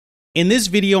In this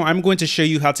video, I'm going to show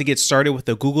you how to get started with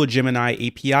the Google Gemini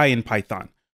API in Python.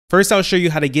 First, I'll show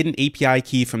you how to get an API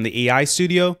key from the AI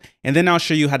Studio, and then I'll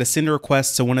show you how to send a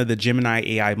request to one of the Gemini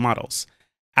AI models.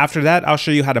 After that, I'll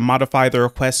show you how to modify the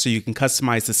request so you can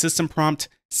customize the system prompt,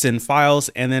 send files,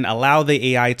 and then allow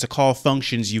the AI to call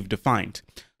functions you've defined.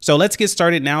 So let's get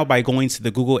started now by going to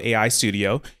the Google AI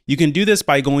Studio. You can do this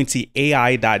by going to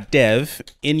ai.dev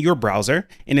in your browser,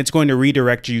 and it's going to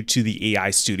redirect you to the AI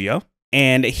Studio.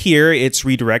 And here it's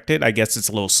redirected. I guess it's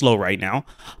a little slow right now.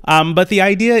 But the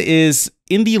idea is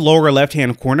in the lower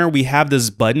left-hand corner, we have this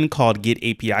button called Get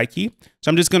API Key.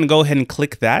 So I'm just going to go ahead and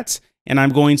click that. And I'm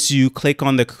going to click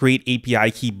on the Create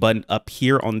API Key button up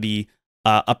here on the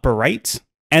upper right.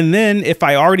 And then if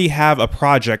I already have a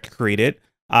project created,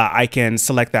 I can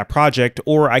select that project,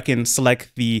 or I can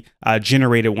select the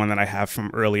generated one that I have from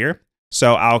earlier.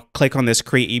 So I'll click on this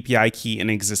Create API Key in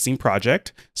an existing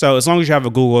project. So as long as you have a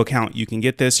Google account, you can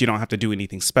get this. You don't have to do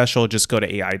anything special. Just go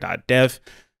to ai.dev.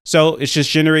 So it's just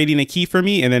generating a key for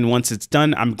me. And then once it's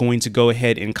done, I'm going to go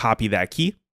ahead and copy that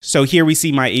key. So here we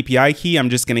see my API key. I'm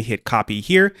just going to hit copy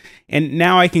here. And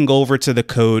now I can go over to the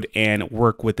code and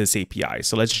work with this API.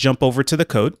 So let's jump over to the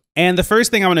code. And the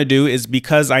first thing I want to do is,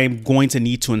 because I am going to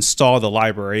need to install the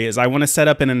library, is I want to set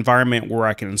up an environment where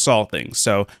I can install things.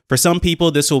 So for some people,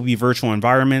 this will be virtual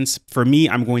environments. For me,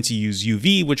 I'm going to use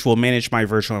UV, which will manage my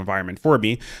virtual environment for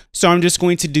me. So I'm just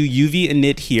going to do UV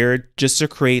init here just to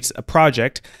create a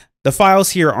project. The files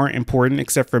here aren't important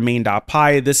except for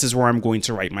main.py. This is where I'm going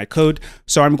to write my code.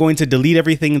 So I'm going to delete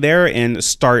everything there and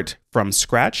start from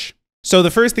scratch. So the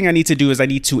first thing I need to do is I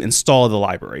need to install the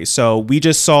library. So we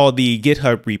just saw the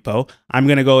GitHub repo. I'm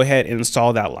going to go ahead and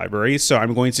install that library. So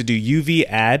I'm going to do UV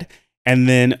add and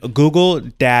then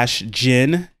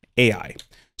Google-Gen AI.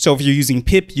 So if you're using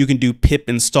pip, you can do pip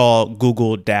install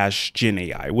Google-Gen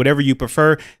AI. Whatever you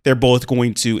prefer, they're both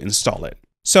going to install it.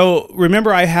 So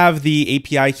remember, I have the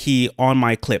API key on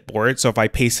my clipboard. So if I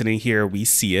paste it in here, we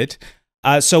see it.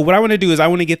 So what I want to do is I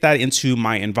want to get that into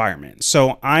my environment.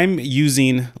 So I'm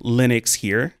using Linux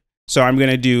here. So I'm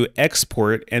going to do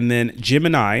export and then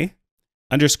Gemini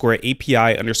underscore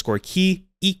API underscore key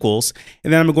equals,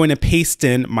 and then I'm going to paste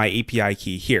in my API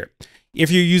key here. If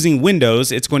you're using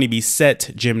Windows, it's going to be set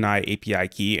Gemini API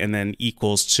key and then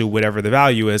equals to whatever the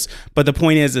value is. But the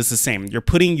point is, it's the same. You're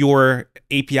putting your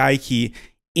API key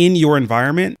in your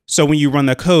environment. So when you run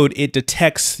the code, it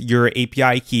detects your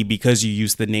API key because you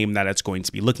use the name that it's going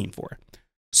to be looking for.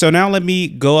 So now let me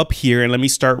go up here and let me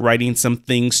start writing some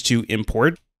things to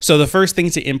import. So the first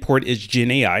thing to import is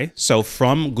Gen AI. So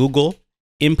from Google,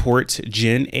 import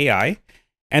Gen AI.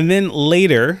 And then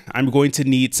later, I'm going to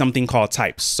need something called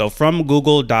types. So from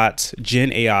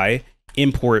Google.Gen AI,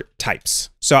 import types.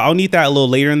 So I'll need that a little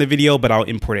later in the video, but I'll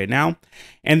import it now.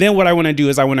 And then what I want to do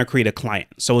is I want to create a client.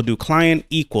 So we'll do client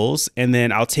equals, and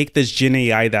then I'll take this Gen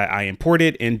AI that I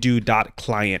imported and do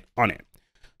 .client on it.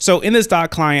 So in this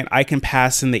 .client, I can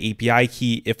pass in the API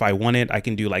key if I want it. I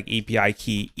can do like API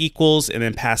key equals and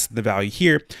then pass the value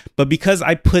here. But because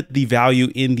I put the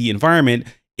value in the environment,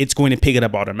 it's going to pick it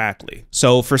up automatically.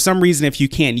 So for some reason, if you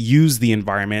can't use the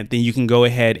environment, then you can go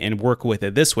ahead and work with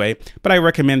it this way. But I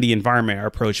recommend the environment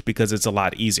approach because it's a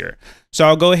lot easier. So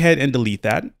I'll go ahead and delete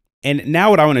that. And now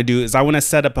what I want to do is I want to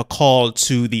set up a call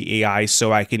to the AI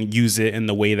so I can use it in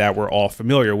the way that we're all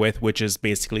familiar with, which is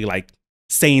basically like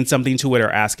saying something to it or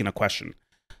asking a question.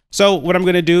 So what I'm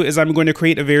going to do is I'm going to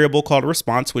create a variable called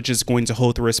response, which is going to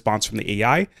hold the response from the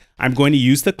AI. I'm going to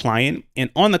use the client, and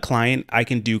on the client, I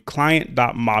can do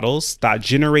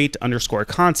client.models.generate underscore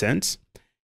content.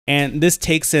 And this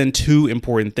takes in two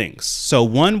important things. So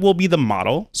one will be the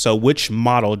model. So which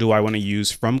model do I want to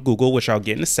use from Google, which I'll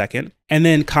get in a second, and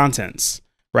then contents,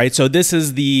 right? So this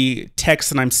is the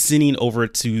text that I'm sending over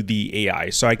to the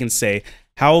AI. So I can say,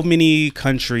 how many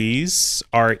countries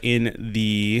are in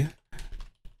the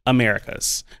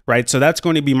Americas, right? So that's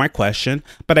going to be my question,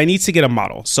 but I need to get a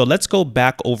model. So let's go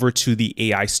back over to the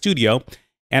AI Studio,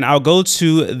 and I'll go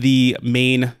to the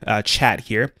main chat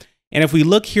here. And if we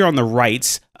look here on the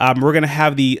right, we're going to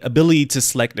have the ability to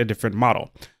select a different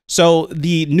model. So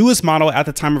the newest model at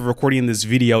the time of recording this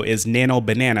video is Nano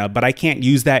Banana, but I can't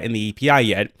use that in the API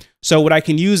yet. So what I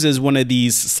can use is one of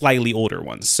these slightly older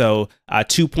ones. So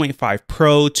 2.5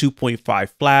 Pro, 2.5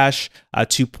 Flash,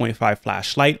 2.5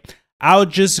 Flash Lite. I'll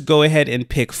just go ahead and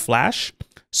pick Flash.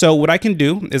 So what I can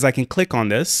do is I can click on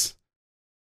this.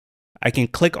 I can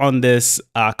click on this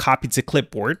copy to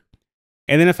clipboard.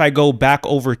 And then if I go back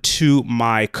over to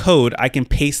my code, I can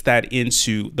paste that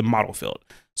into the model field.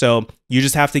 So you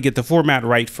just have to get the format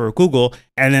right for Google,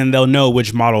 and then they'll know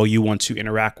which model you want to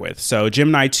interact with. So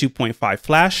Gemini 2.5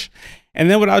 Flash. And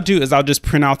then what I'll do is I'll just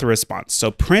print out the response.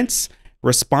 So print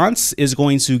response is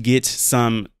going to get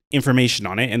some information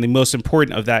on it. And the most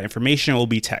important of that information will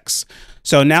be text.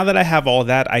 So now that I have all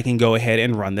that, I can go ahead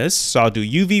and run this. So I'll do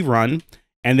uv run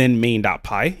and then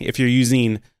main.py. If you're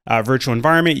using a virtual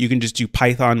environment, you can just do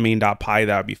python main.py.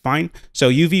 That would be fine. So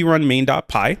uv run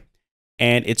main.py,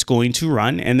 and it's going to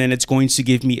run, and then it's going to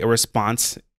give me a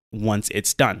response once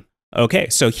it's done. Okay,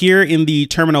 so here in the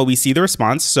terminal, we see the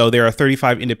response. So there are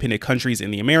 35 independent countries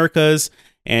in the Americas,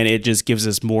 and it just gives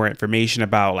us more information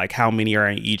about like how many are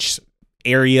in each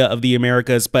area of the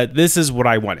Americas. But this is what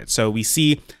I wanted. So we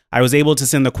see I was able to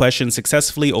send the question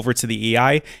successfully over to the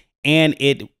AI, and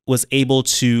it was able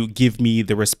to give me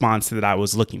the response that I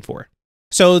was looking for.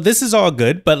 So this is all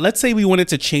good, but let's say we wanted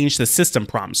to change the system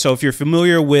prompt. So if you're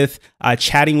familiar with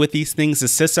chatting with these things, the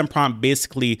system prompt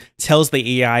basically tells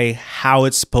the AI how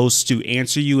it's supposed to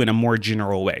answer you in a more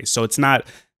general way. So it's not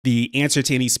the answer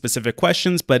to any specific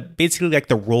questions, but basically like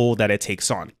the role that it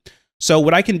takes on. So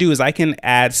what I can do is I can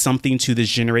add something to this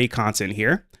generate content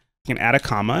here. I can add a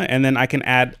comma, and then I can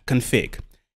add config.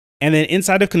 And then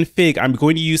inside of config, I'm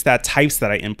going to use that types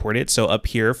that I imported. So up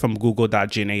here from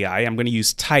google.genai, I'm going to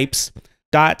use types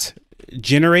dot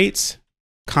generate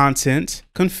content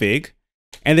config,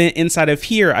 and then inside of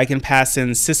here I can pass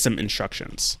in system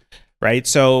instructions, right?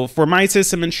 So for my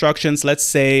system instructions, let's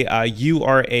say you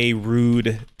are a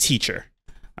rude teacher.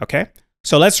 Okay,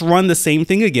 so let's run the same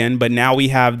thing again, but now we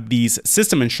have these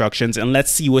system instructions, and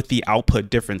let's see what the output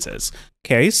difference is.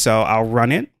 Okay, so I'll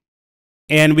run it,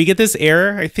 and we get this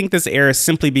error. I think this error is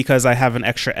simply because I have an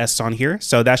extra S on here,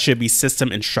 so that should be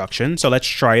system instruction. So let's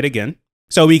try it again.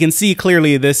 So we can see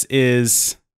clearly this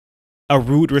is a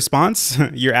rude response.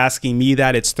 You're asking me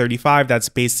that, it's 35, that's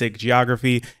basic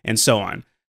geography, and so on.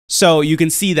 So you can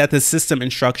see that the system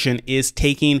instruction is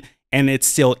taking and it's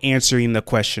still answering the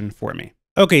question for me.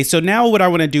 Okay, so now what I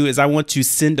want to do is I want to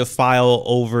send a file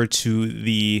over to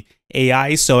the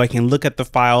AI so I can look at the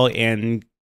file and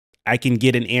I can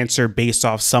get an answer based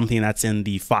off something that's in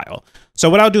the file. So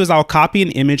what I'll do is I'll copy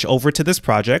an image over to this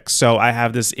project. So I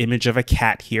have this image of a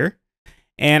cat here.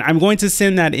 And I'm going to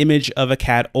send that image of a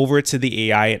cat over to the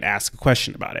AI and ask a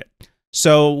question about it.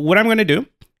 So what I'm going to do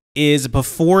is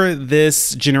before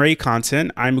this generate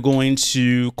content, I'm going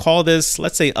to call this,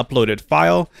 let's say, uploaded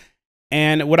file.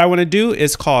 And what I want to do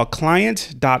is call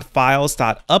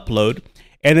client.files.upload,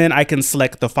 and then I can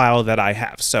select the file that I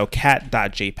have. So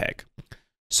cat.jpg.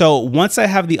 So once I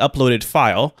have the uploaded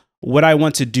file, what I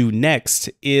want to do next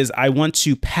is I want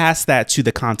to pass that to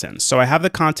the contents. So I have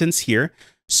the contents here.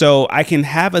 So I can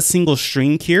have a single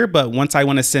string here, but once I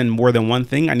want to send more than one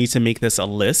thing, I need to make this a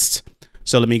list.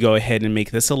 So let me go ahead and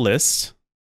make this a list.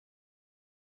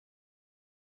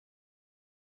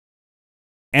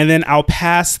 And then I'll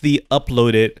pass the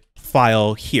uploaded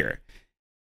file here.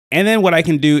 And then what I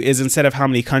can do is instead of how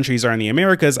many countries are in the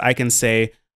Americas, I can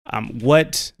say,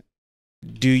 what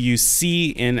do you see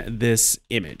in this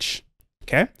image?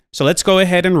 Okay, so let's go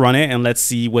ahead and run it and let's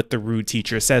see what the rude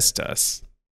teacher says to us.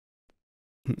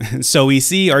 So we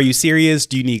see, are you serious?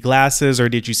 Do you need glasses or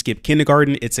did you skip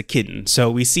kindergarten? It's a kitten. So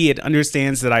we see it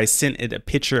understands that I sent it a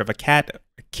picture of a cat,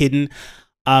 a kitten,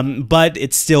 but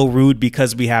it's still rude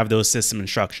because we have those system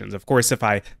instructions. Of course, if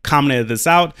I commented this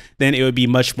out, then it would be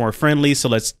much more friendly. So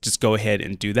let's just go ahead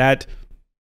and do that.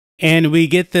 And we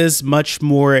get this much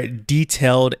more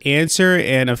detailed answer.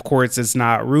 And of course, it's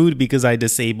not rude because I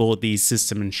disabled the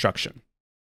system instruction.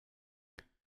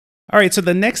 All right, so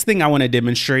the next thing I want to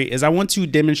demonstrate is I want to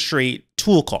demonstrate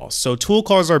tool calls. So tool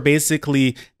calls are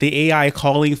basically the AI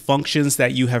calling functions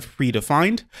that you have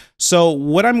predefined. So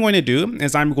what I'm going to do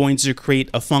is I'm going to create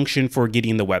a function for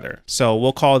getting the weather. So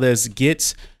we'll call this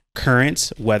get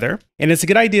current weather. And it's a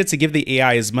good idea to give the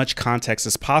AI as much context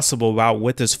as possible about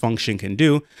what this function can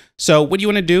do. So what you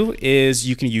want to do is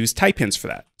you can use type hints for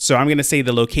that. So I'm going to say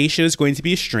the location is going to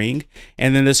be a string,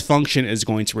 and then this function is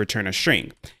going to return a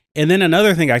string. And then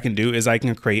another thing I can do is I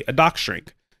can create a docstring.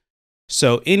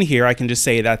 So in here, I can just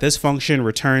say that this function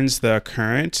returns the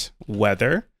current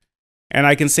weather. And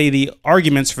I can say the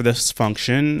arguments for this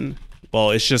function,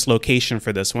 well, it's just location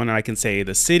for this one. And I can say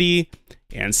the city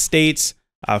and states.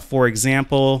 For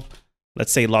example,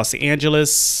 let's say Los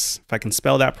Angeles, if I can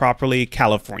spell that properly,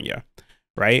 California,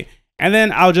 right? And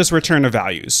then I'll just return a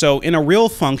value. So in a real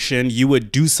function, you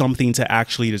would do something to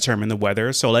actually determine the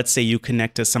weather. So let's say you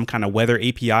connect to some kind of weather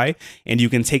API and you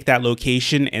can take that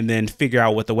location and then figure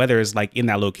out what the weather is like in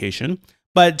that location.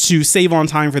 But to save on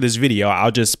time for this video,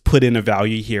 I'll just put in a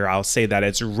value here. I'll say that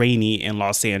it's rainy in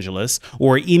Los Angeles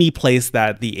or any place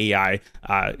that the AI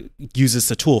uses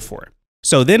the tool for.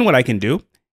 So then what I can do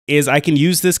is I can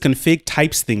use this config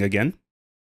types thing again.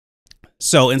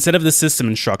 So instead of the system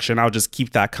instruction, I'll just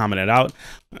keep that commented out.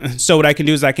 So what I can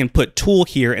do is I can put tool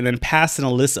here and then pass in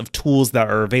a list of tools that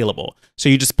are available. So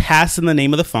you just pass in the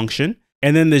name of the function,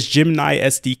 and then this Gemini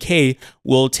SDK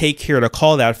will take care to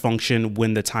call that function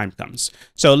when the time comes.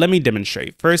 So let me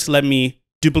demonstrate. First, let me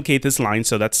duplicate this line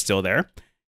so that's still there.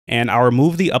 And I'll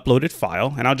remove the uploaded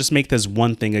file, and I'll just make this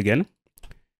one thing again.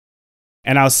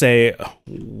 And I'll say,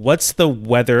 what's the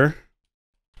weather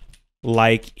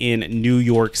like in New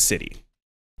York City?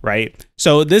 Right?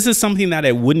 So this is something that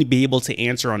it wouldn't be able to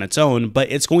answer on its own,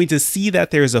 but it's going to see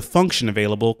that there's a function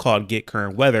available called get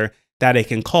current weather that it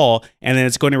can call, and then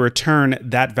it's going to return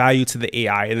that value to the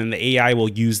AI, and then the AI will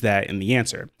use that in the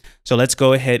answer. So let's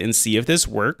go ahead and see if this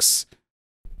works.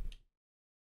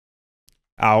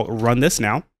 I'll run this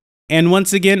now. And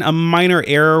once again, a minor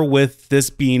error with this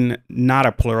being not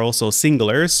a plural, so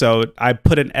singular. So I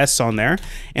put an S on there,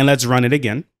 and let's run it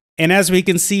again. And as we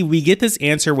can see, we get this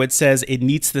answer which says it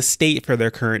needs the state for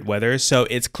their current weather. So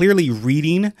it's clearly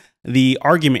reading the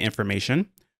argument information,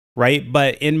 right?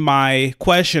 But in my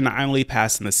question, I only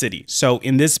passed in the city. So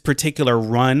in this particular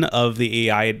run of the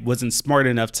AI, it wasn't smart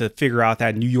enough to figure out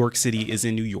that New York City is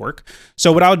in New York.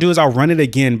 So what I'll do is I'll run it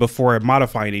again before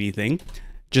modifying anything,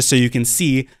 just so you can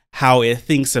see how it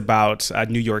thinks about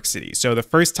New York City. So the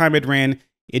first time it ran,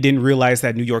 it didn't realize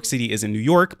that New York City is in New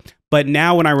York. But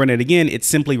now when I run it again, it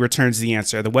simply returns the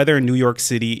answer. The weather in New York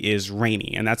City is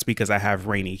rainy, and that's because I have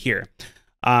rainy here.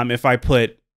 If I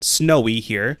put snowy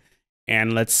here,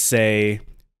 and let's say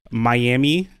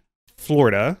Miami,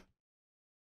 Florida,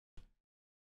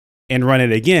 and run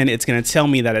it again, it's going to tell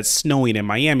me that it's snowing in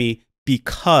Miami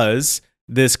because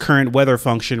this current weather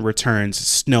function returns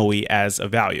snowy as a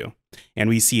value. And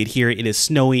we see it here, it is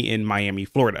snowy in Miami,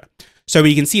 Florida. So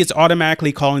you can see it's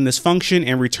automatically calling this function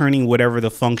and returning whatever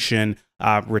the function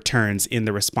returns in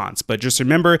the response. But just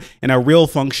remember, in a real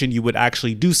function, you would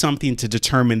actually do something to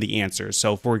determine the answer.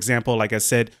 So for example, like I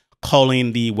said,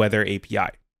 calling the weather API.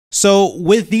 So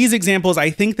with these examples, I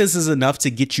think this is enough to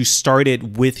get you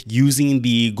started with using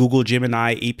the Google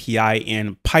Gemini API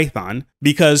in Python,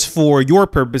 because for your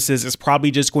purposes, it's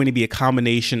probably just going to be a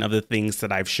combination of the things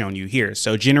that I've shown you here.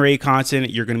 So generate content,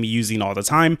 you're going to be using all the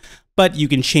time, but you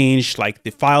can change like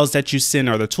the files that you send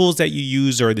or the tools that you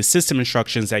use or the system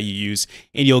instructions that you use,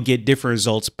 and you'll get different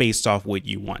results based off what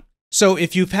you want. So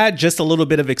if you've had just a little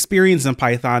bit of experience in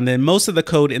Python, then most of the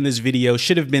code in this video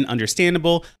should have been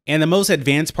understandable. And the most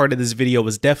advanced part of this video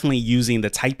was definitely using the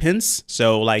type hints.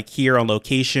 So like here on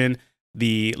location,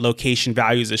 the location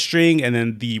value is a string and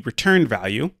then the return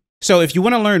value. So if you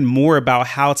want to learn more about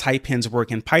how type hints work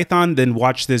in Python, then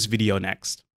watch this video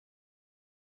next.